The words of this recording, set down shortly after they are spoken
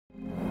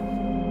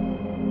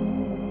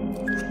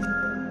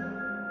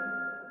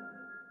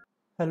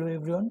Hello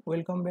everyone,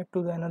 welcome back to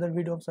another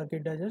video of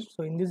CircuitDigest.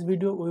 So in this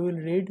video we will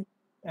read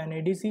an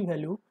ADC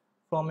value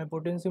from a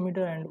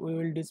potentiometer and we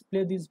will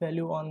display this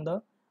value on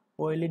the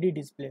OLED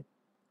display.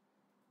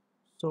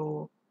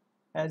 So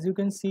as you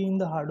can see in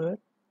the hardware,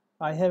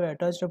 I have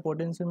attached a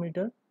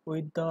potentiometer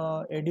with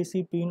the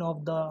ADC pin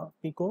of the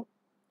Pico,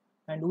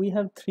 and we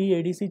have three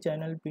ADC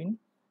channel pin,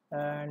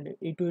 and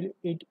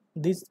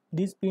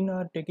these pin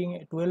are taking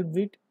a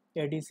 12-bit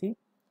ADC.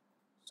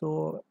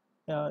 So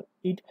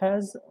it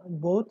has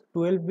both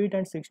 12-bit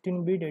and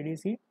 16-bit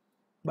ADC,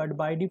 but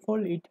by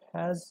default it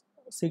has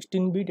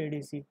 16-bit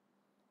ADC.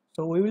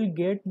 So we will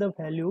get the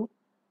value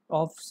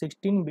of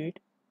 16-bit,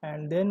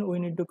 and then we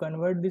need to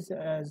convert this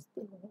as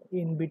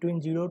in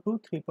between 0 to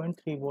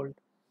 3.3 volt.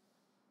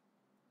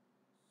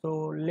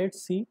 So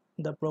let's see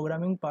the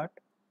programming part.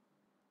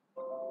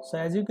 So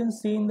as you can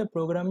see in the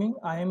programming,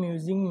 I am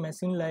using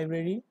machine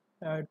library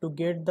to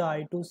get the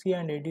I2C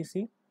and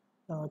ADC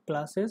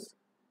classes,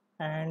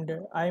 and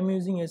I am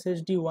using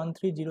SSD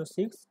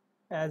 1306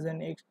 as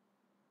an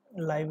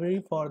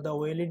library for the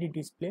OLED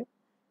display.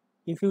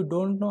 If you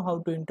don't know how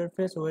to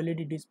interface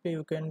OLED display,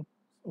 you can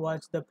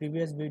watch the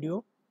previous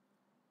video.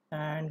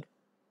 And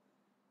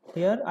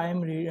here I am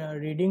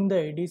reading the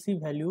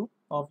ADC value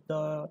of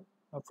the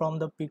from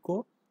the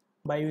Pico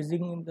by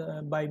mentioning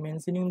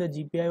the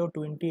GPIO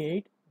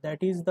 28,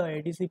 that is the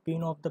ADC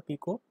pin of the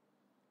Pico,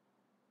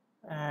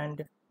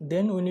 and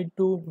then we need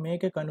to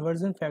make a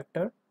conversion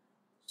factor.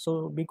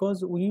 So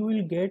because we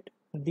will get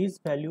this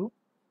value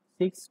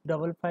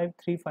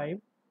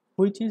 65535,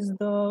 which is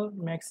the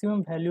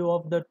maximum value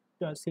of the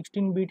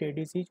 16-bit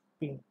ADC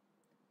pin.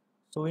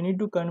 So we need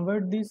to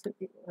convert this to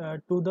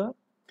the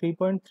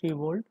 3.3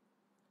 volt.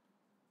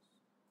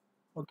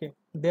 Okay,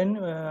 then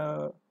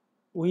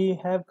we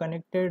have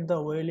connected the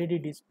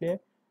OLED display,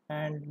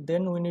 and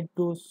then we need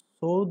to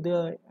show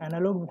the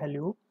analog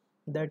value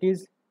that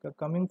is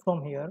coming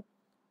from here,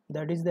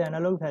 that is the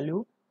analog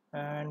value,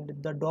 and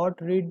the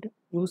dot read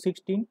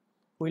U16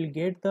 will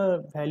get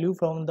the value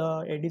from the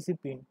ADC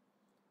pin.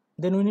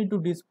 Then we need to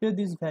display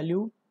this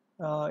value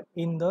on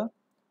the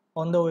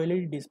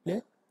OLED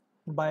display.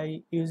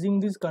 By using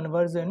this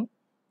conversion,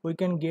 we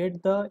can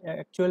get the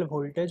actual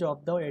voltage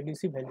of the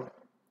ADC value.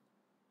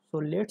 So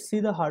let's see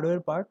the hardware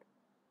part.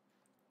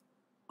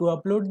 To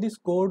upload this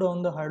code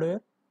on the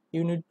hardware,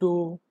 you need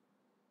to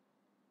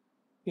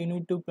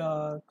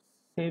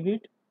save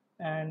it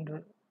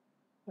and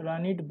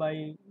run it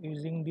by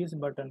using this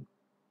button.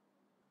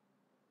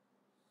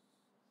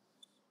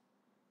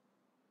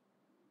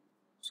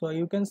 So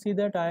you can see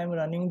that I am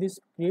running this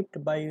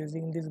script by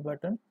using this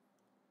button.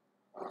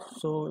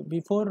 So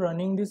before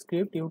running this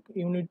script, you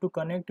need to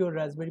connect your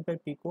Raspberry Pi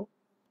Pico.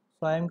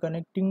 So I am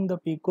connecting the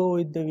Pico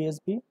with the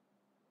USB.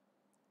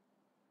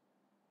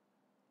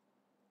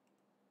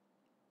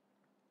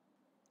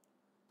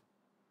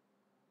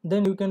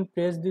 Then you can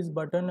press this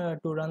button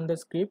to run the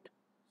script.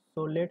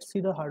 So let's see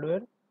the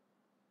hardware.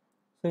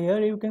 So here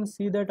you can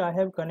see that I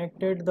have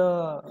connected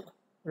the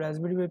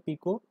Raspberry Pi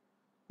Pico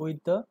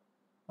with the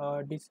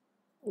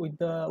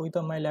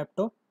my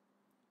laptop.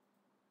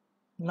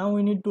 Now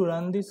we need to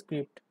run the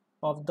script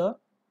of the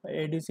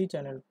ADC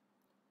channel.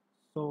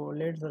 So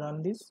let's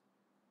run this.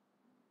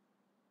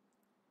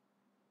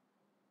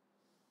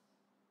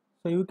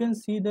 So you can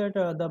see that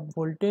the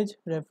voltage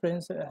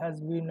reference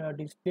has been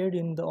displayed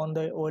on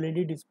the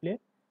OLED display.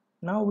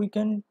 Now we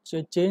can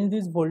change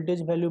this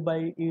voltage value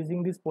by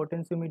using this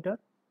potentiometer.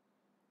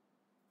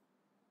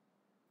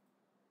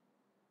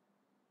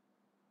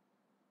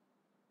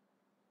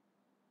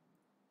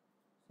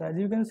 So as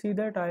you can see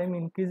that I am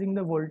increasing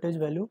the voltage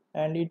value,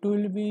 and it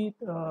will be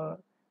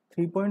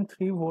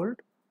 3.3 volt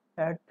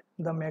at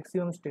the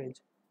maximum stage.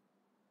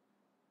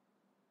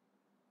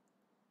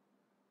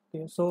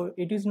 Okay, so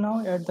it is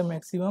now at the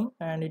maximum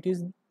and it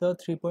is the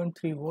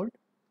 3.3 volt.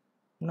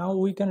 Now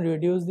we can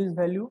reduce this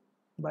value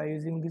by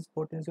using this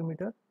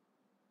potentiometer.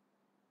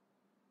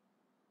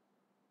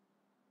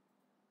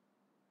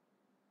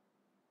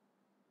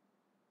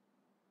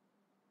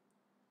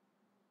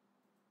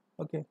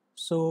 Okay,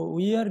 so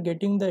we are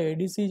getting the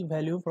ADC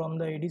value from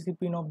the ADC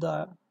pin of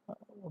the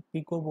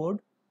Pico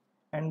board,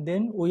 and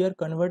then we are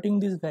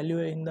converting this value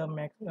in the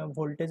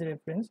voltage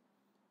reference,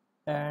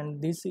 and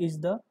this is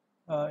the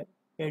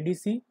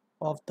ADC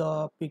of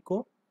the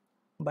Pico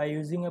by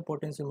using a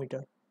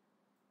potentiometer.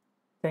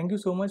 Thank you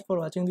so much for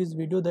watching this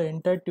video. The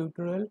entire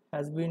tutorial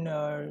has been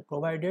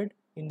provided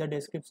in the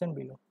description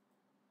below.